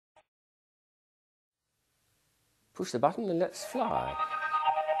Push the button and let's fly.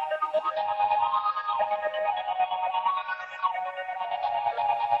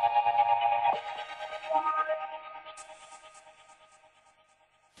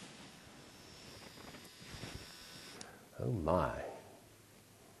 Oh my.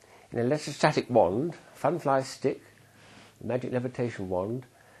 In an electrostatic wand, fun-fly stick, magic levitation wand,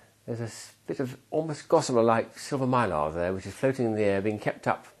 there's a bit of almost gossamer-like silver mylar there, which is floating in the air, being kept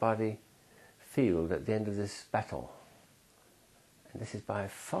up by the field at the end of this battle. And this is by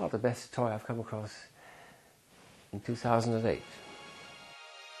far the best toy I've come across in 2008.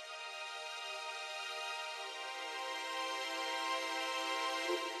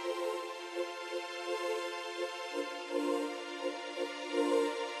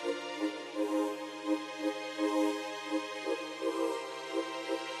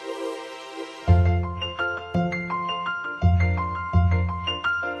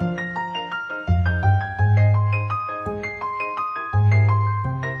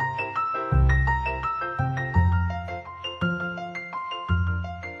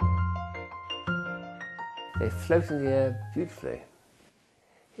 They float in the air beautifully.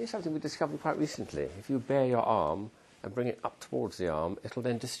 Here's something we discovered quite recently. If you bare your arm and bring it up towards the arm, it'll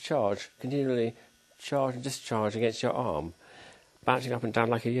then discharge, continually charge and discharge against your arm, bouncing up and down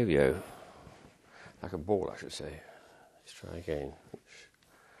like a yo-yo. Like a ball, I should say. Let's try again. Oops.